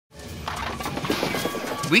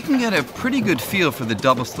We can get a pretty good feel for the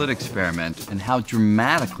double slit experiment and how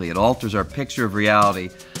dramatically it alters our picture of reality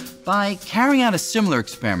by carrying out a similar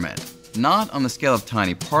experiment, not on the scale of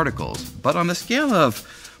tiny particles, but on the scale of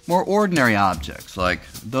more ordinary objects, like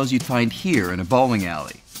those you'd find here in a bowling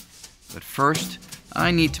alley. But first,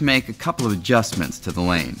 I need to make a couple of adjustments to the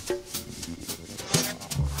lane.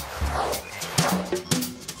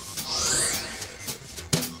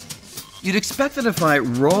 You'd expect that if I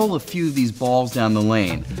roll a few of these balls down the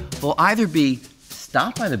lane, they'll either be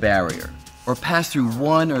stopped by the barrier or pass through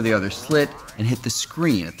one or the other slit and hit the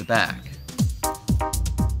screen at the back.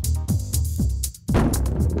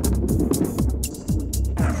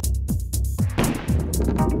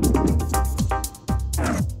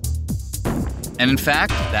 And in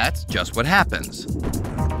fact, that's just what happens.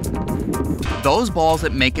 Those balls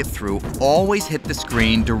that make it through always hit the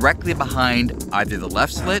screen directly behind either the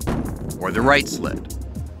left slit or the right slit.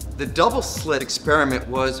 The double slit experiment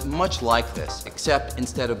was much like this, except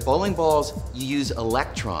instead of bowling balls, you use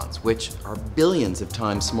electrons, which are billions of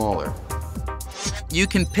times smaller. You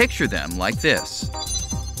can picture them like this.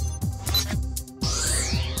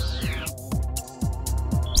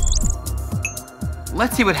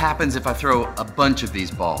 Let's see what happens if I throw a bunch of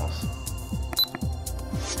these balls.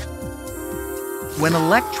 When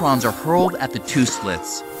electrons are hurled at the two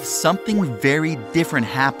slits, something very different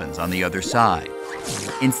happens on the other side.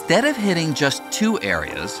 Instead of hitting just two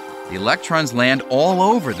areas, the electrons land all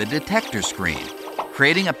over the detector screen,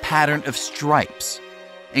 creating a pattern of stripes,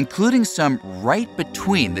 including some right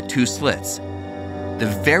between the two slits,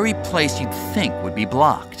 the very place you'd think would be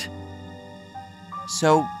blocked.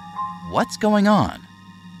 So, what's going on?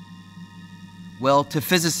 Well, to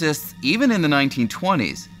physicists, even in the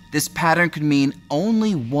 1920s, this pattern could mean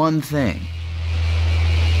only one thing: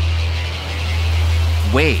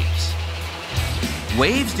 waves.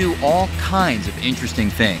 Waves do all kinds of interesting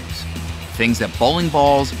things, things that bowling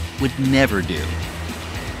balls would never do.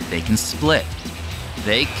 They can split.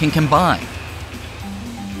 They can combine.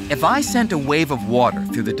 If I sent a wave of water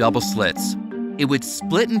through the double slits, it would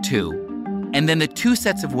split in two, and then the two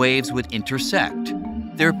sets of waves would intersect.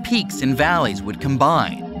 Their peaks and valleys would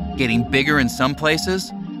combine, getting bigger in some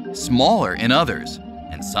places, smaller in others,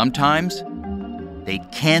 and sometimes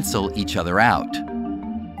they'd cancel each other out.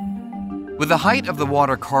 With the height of the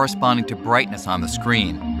water corresponding to brightness on the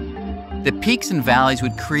screen, the peaks and valleys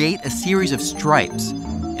would create a series of stripes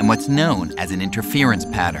and what's known as an interference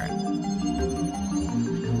pattern.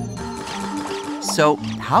 So,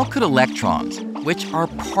 how could electrons, which are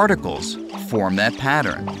particles, form that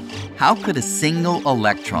pattern? How could a single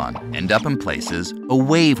electron end up in places a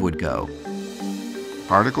wave would go?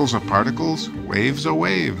 Particles are particles, waves are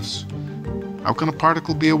waves. How can a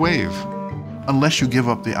particle be a wave? Unless you give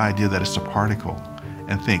up the idea that it's a particle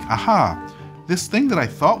and think, aha, this thing that I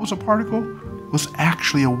thought was a particle was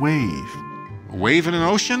actually a wave. A wave in an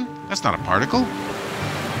ocean? That's not a particle.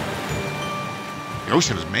 The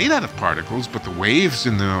ocean is made out of particles, but the waves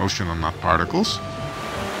in the ocean are not particles.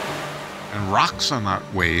 And rocks are not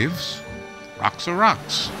waves. Rocks are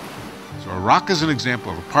rocks. So a rock is an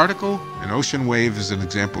example of a particle, an ocean wave is an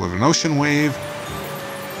example of an ocean wave,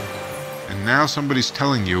 and now somebody's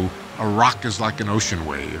telling you a rock is like an ocean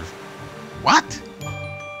wave. What?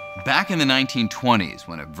 Back in the 1920s,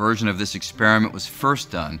 when a version of this experiment was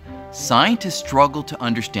first done, scientists struggled to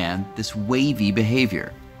understand this wavy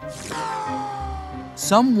behavior.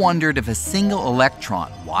 Some wondered if a single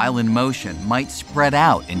electron, while in motion, might spread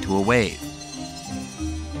out into a wave.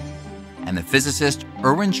 And the physicist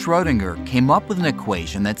Erwin Schrödinger came up with an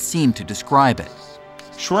equation that seemed to describe it.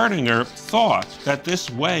 Schrödinger thought that this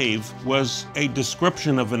wave was a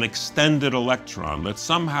description of an extended electron, that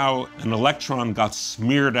somehow an electron got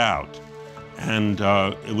smeared out, and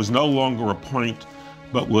it was no longer a point,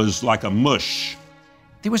 but was like a mush.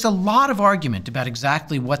 There was a lot of argument about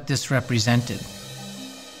exactly what this represented.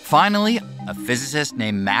 Finally, a physicist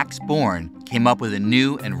named Max Born came up with a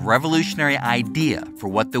new and revolutionary idea for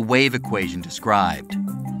what the wave equation described.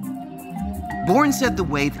 Born said the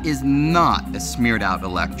wave is not a smeared-out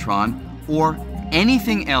electron or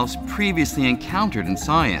anything else previously encountered in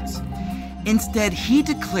science. Instead, he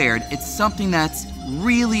declared it's something that's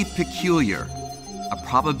really peculiar, a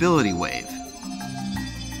probability wave.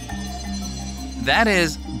 That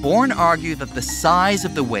is, Born argued that the size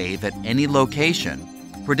of the wave at any location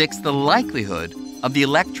predicts the likelihood of the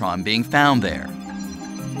electron being found there.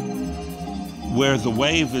 Where the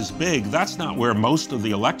wave is big, that's not where most of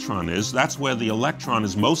the electron is. That's where the electron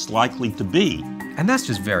is most likely to be. And that's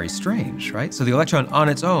just very strange, right? So the electron on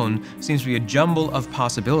its own seems to be a jumble of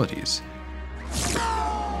possibilities.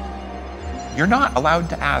 You're not allowed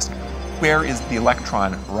to ask, where is the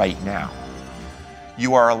electron right now?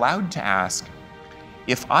 You are allowed to ask,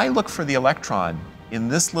 if I look for the electron in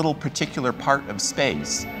this little particular part of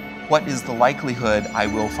space, what is the likelihood I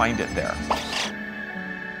will find it there?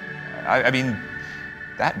 I mean,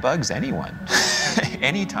 that bugs anyone,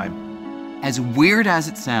 anytime. As weird as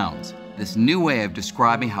it sounds, this new way of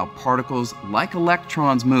describing how particles like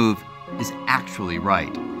electrons move is actually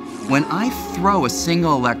right. When I throw a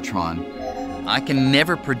single electron, I can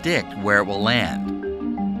never predict where it will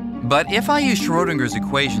land. But if I use Schrödinger's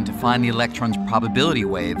equation to find the electron's probability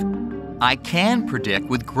wave, I can predict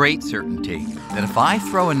with great certainty that if I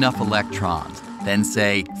throw enough electrons, then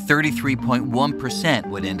say 33.1%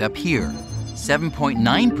 would end up here,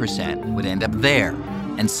 7.9% would end up there,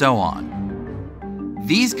 and so on.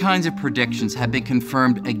 These kinds of predictions have been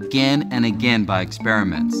confirmed again and again by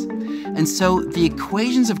experiments. And so the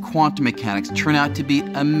equations of quantum mechanics turn out to be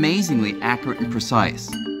amazingly accurate and precise,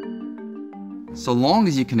 so long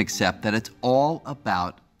as you can accept that it's all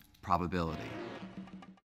about probability.